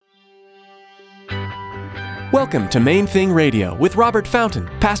Welcome to Main Thing Radio with Robert Fountain,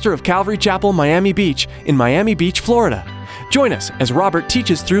 pastor of Calvary Chapel, Miami Beach, in Miami Beach, Florida. Join us as Robert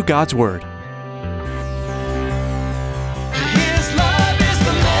teaches through God's Word.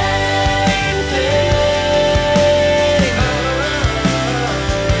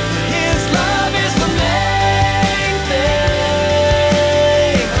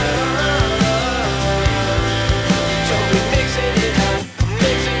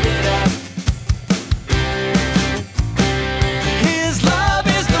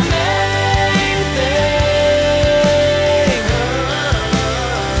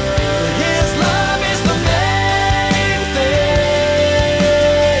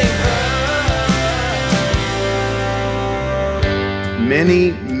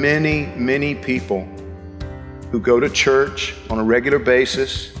 Many people who go to church on a regular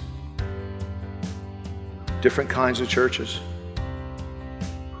basis, different kinds of churches,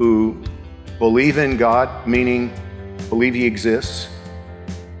 who believe in God, meaning believe He exists,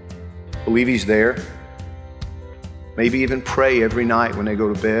 believe He's there, maybe even pray every night when they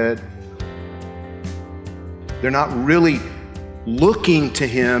go to bed. They're not really looking to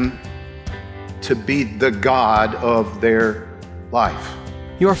Him to be the God of their life.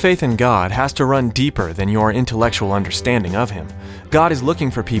 Your faith in God has to run deeper than your intellectual understanding of Him. God is looking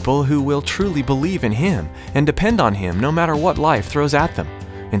for people who will truly believe in Him and depend on Him no matter what life throws at them.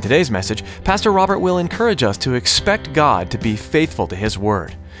 In today's message, Pastor Robert will encourage us to expect God to be faithful to His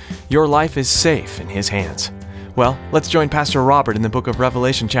Word. Your life is safe in His hands. Well, let's join Pastor Robert in the book of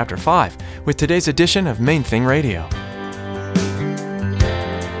Revelation chapter 5 with today's edition of Main Thing Radio.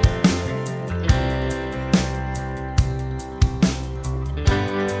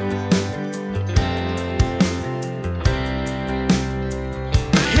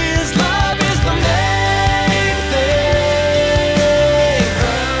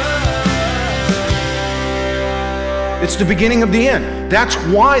 It's the beginning of the end. That's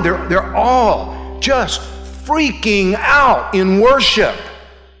why they're all just freaking out in worship.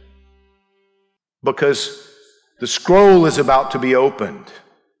 Because the scroll is about to be opened.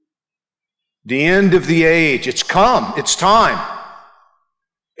 The end of the age, it's come, it's time.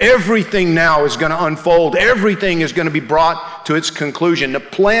 Everything now is going to unfold. Everything is going to be brought to its conclusion. The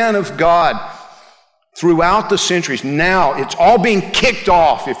plan of God throughout the centuries, now it's all being kicked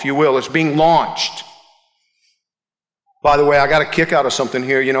off, if you will. It's being launched. By the way, I got a kick out of something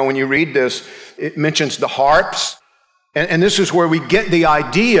here. You know, when you read this, it mentions the harps. And this is where we get the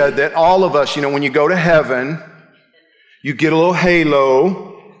idea that all of us, you know, when you go to heaven, you get a little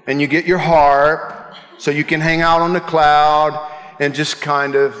halo and you get your harp so you can hang out on the cloud and just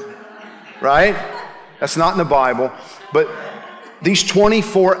kind of, right? That's not in the Bible. But these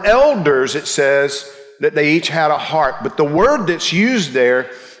 24 elders, it says that they each had a harp. But the word that's used there,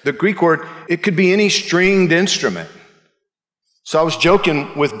 the Greek word, it could be any stringed instrument. So I was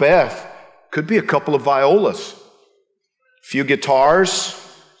joking with Beth, could be a couple of violas, a few guitars.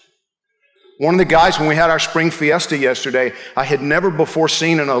 One of the guys, when we had our spring fiesta yesterday, I had never before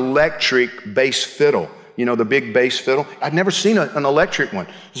seen an electric bass fiddle. You know, the big bass fiddle. I'd never seen an electric one.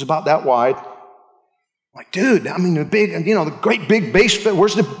 It was about that wide. I'm like, dude, I mean, the big, you know, the great big bass fiddle.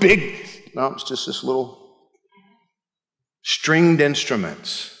 Where's the big? No, it's just this little stringed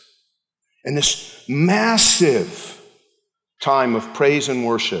instruments. And this massive time of praise and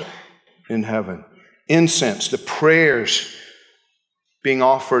worship in heaven. Incense, the prayers being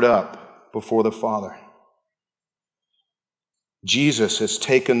offered up before the Father. Jesus has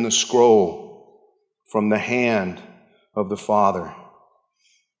taken the scroll from the hand of the Father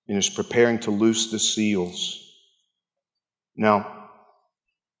and is preparing to loose the seals. Now,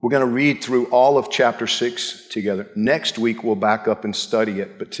 we're going to read through all of chapter 6 together. Next week, we'll back up and study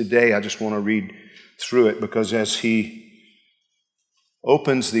it. But today, I just want to read through it because as He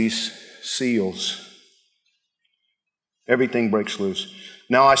opens these seals, everything breaks loose.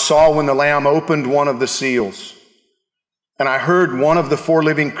 Now I saw when the Lamb opened one of the seals, and I heard one of the four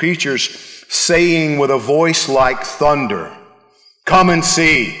living creatures saying with a voice like thunder, "Come and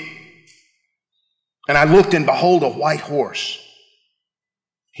see." And I looked, and behold, a white horse.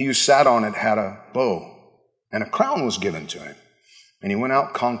 He who sat on it had a bow, and a crown was given to him. And he went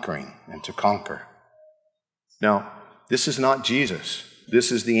out conquering and to conquer. Now, this is not Jesus. This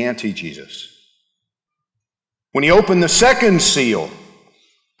is the anti-Jesus. When he opened the second seal,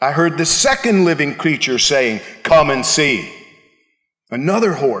 I heard the second living creature saying, "Come and see."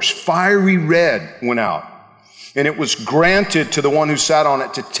 Another horse, fiery red, went out, and it was granted to the one who sat on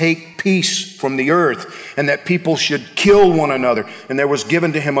it to take peace from the earth, and that people should kill one another. And there was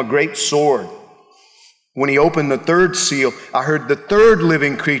given to him a great sword. When he opened the third seal, I heard the third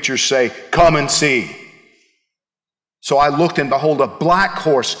living creature say, "Come and see." So I looked, and behold, a black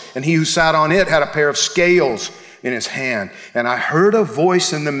horse, and he who sat on it had a pair of scales in his hand. And I heard a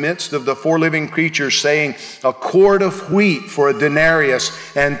voice in the midst of the four living creatures saying, a quart of wheat for a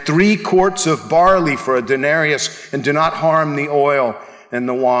denarius, and 3 quarts of barley for a denarius, and do not harm the oil and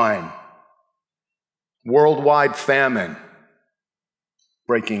the wine. Worldwide famine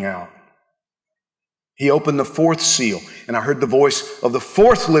breaking out. He opened the 4th seal, and I heard the voice of the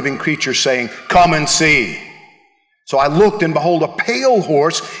 4th living creature saying, come and see. So I looked, and behold, a pale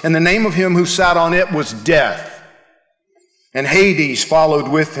horse, and the name of him who sat on it was Death. And Hades followed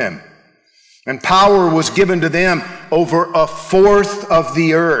with him. And power was given to them over 1/4 of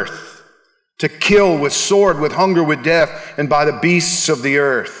the earth, to kill with sword, with hunger, with death, and by the beasts of the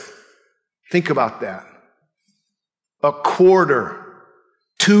earth. Think about that.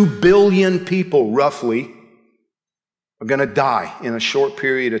 2 billion people, roughly, are going to die in a short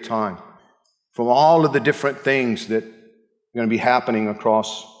period of time from all of the different things that are going to be happening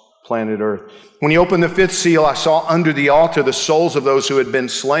across planet Earth. When he opened the 5th seal, I saw under the altar the souls of those who had been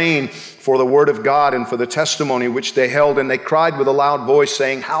slain for the word of God and for the testimony which they held, and they cried with a loud voice,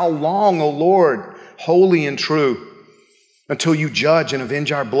 saying, how long, O Lord, holy and true, until you judge and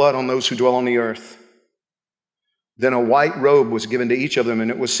avenge our blood on those who dwell on the earth? Then a white robe was given to each of them,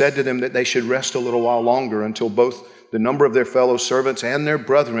 and it was said to them that they should rest a little while longer until both the number of their fellow servants and their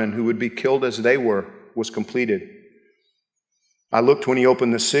brethren who would be killed as they were was completed. I looked when he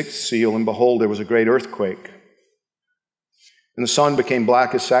opened the 6th seal, and behold, there was a great earthquake. And the sun became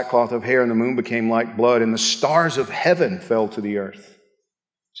black as sackcloth of hair, and the moon became like blood, and the stars of heaven fell to the earth.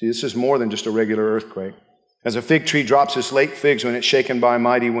 See, this is more than just a regular earthquake. As a fig tree drops its late figs when it's shaken by a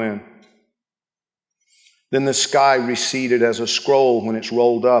mighty wind. Then the sky receded as a scroll when it's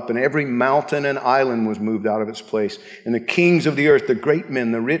rolled up, and every mountain and island was moved out of its place. And the kings of the earth, the great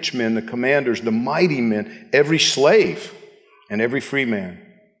men, the rich men, the commanders, the mighty men, every slave and every free man,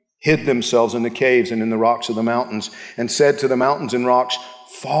 hid themselves in the caves and in the rocks of the mountains, and said to the mountains and rocks,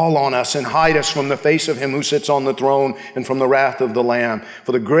 fall on us and hide us from the face of him who sits on the throne and from the wrath of the Lamb.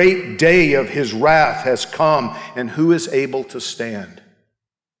 For the great day of his wrath has come, and who is able to stand?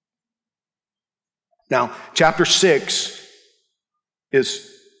 Now, chapter 6 is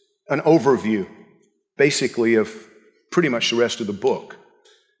an overview, basically, of pretty much the rest of the book.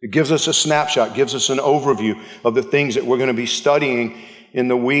 It gives us a snapshot, gives us an overview of the things that we're going to be studying in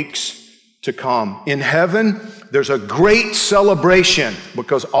the weeks to come. In heaven, there's a great celebration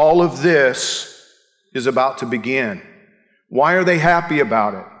because all of this is about to begin. Why are they happy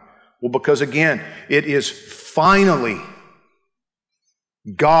about it? Well, because again, it is finally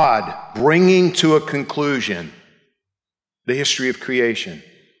God bringing to a conclusion the history of creation.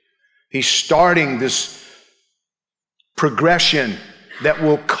 He's starting this progression that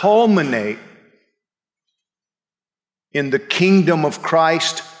will culminate in the kingdom of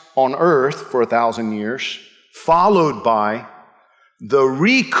Christ on earth for 1,000 years, followed by the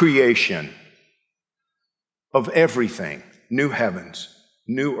recreation of everything, new heavens,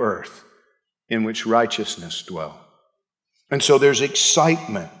 new earth, in which righteousness dwells. And so there's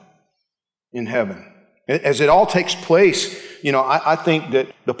excitement in heaven. As it all takes place, I think that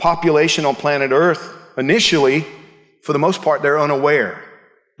the population on planet Earth, initially, for the most part, they're unaware.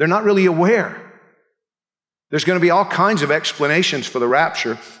 They're not really aware. There's going to be all kinds of explanations for the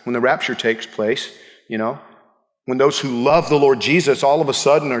rapture when the rapture takes place, when those who love the Lord Jesus all of a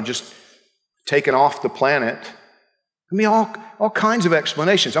sudden are just taken off the planet. All kinds of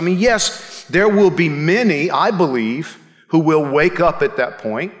explanations. Yes, there will be many, I believe, who will wake up at that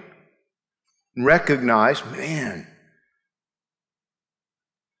point and recognize, man,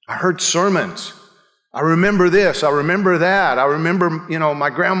 I heard sermons. I remember this. I remember that. I remember, my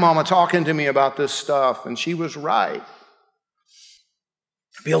grandmama talking to me about this stuff, and she was right.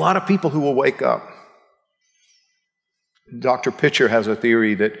 There'll be a lot of people who will wake up. Dr. Pitcher has a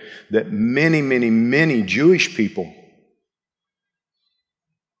theory that many, many, many Jewish people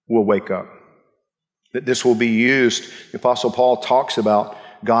will wake up. That this will be used. The Apostle Paul talks about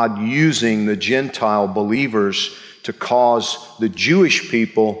God using the Gentile believers to cause the Jewish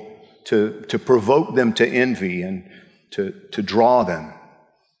people to provoke them to envy and to draw them.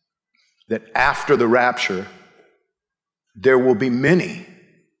 That after the rapture, there will be many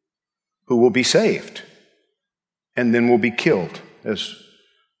who will be saved and then will be killed, as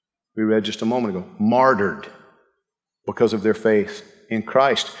we read just a moment ago, martyred because of their faith in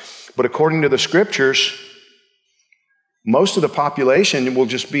Christ. But according to the scriptures, most of the population will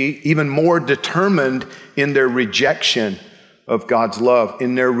just be even more determined in their rejection of God's love,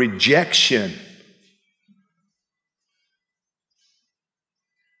 in their rejection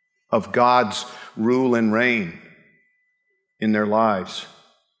of God's rule and reign in their lives.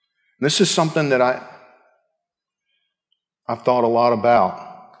 This is something that I've thought a lot about.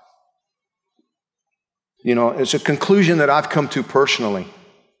 You know, it's a conclusion that I've come to personally,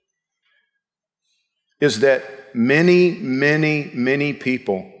 is that many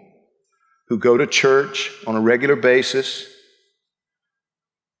people who go to church on a regular basis,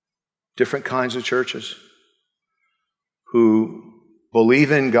 different kinds of churches, who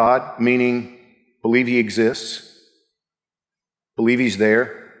believe in God, meaning believe He exists, believe He's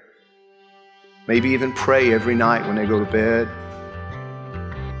there, maybe even pray every night when they go to bed.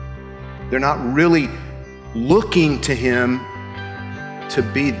 They're not really looking to Him to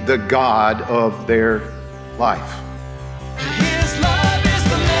be the God of their life. His love is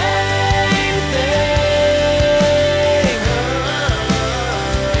the main thing.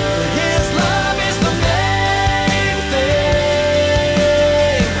 His love is the main thing.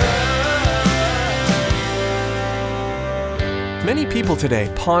 Many people today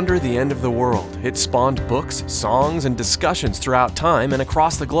ponder the end of the world. It spawned books, songs, and discussions throughout time and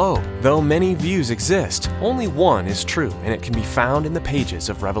across the globe. Though many views exist, only one is true, and it can be found in the pages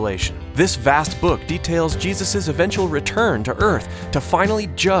of Revelation. This vast book details Jesus' eventual return to earth to finally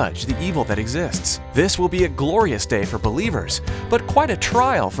judge the evil that exists. This will be a glorious day for believers, but quite a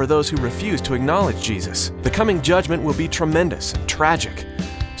trial for those who refuse to acknowledge Jesus. The coming judgment will be tremendous and tragic.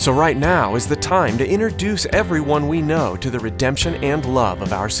 So right now is the time to introduce everyone we know to the redemption and love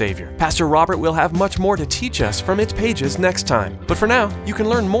of our Savior. Pastor Robert will have much more to teach us from its pages next time. But for now, you can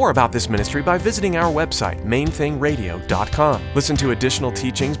learn more about this ministry by visiting our website, mainthingradio.com. Listen to additional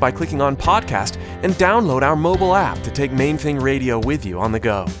teachings by clicking on podcast and download our mobile app to take Main Thing Radio with you on the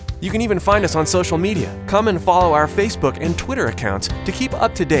go. You can even find us on social media. Come and follow our Facebook and Twitter accounts to keep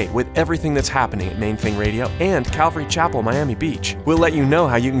up to date with everything that's happening at Main Thing Radio and Calvary Chapel, Miami Beach. We'll let you know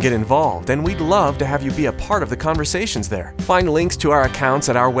how you can get involved, and we'd love to have you be a part of the conversations there. Find links to our accounts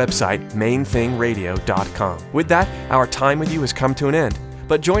at our website, mainthingradio.com. With that, our time with you has come to an end.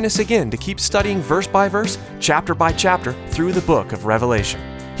 But join us again to keep studying verse by verse, chapter by chapter, through the book of Revelation,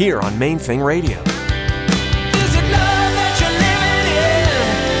 here on Main Thing Radio.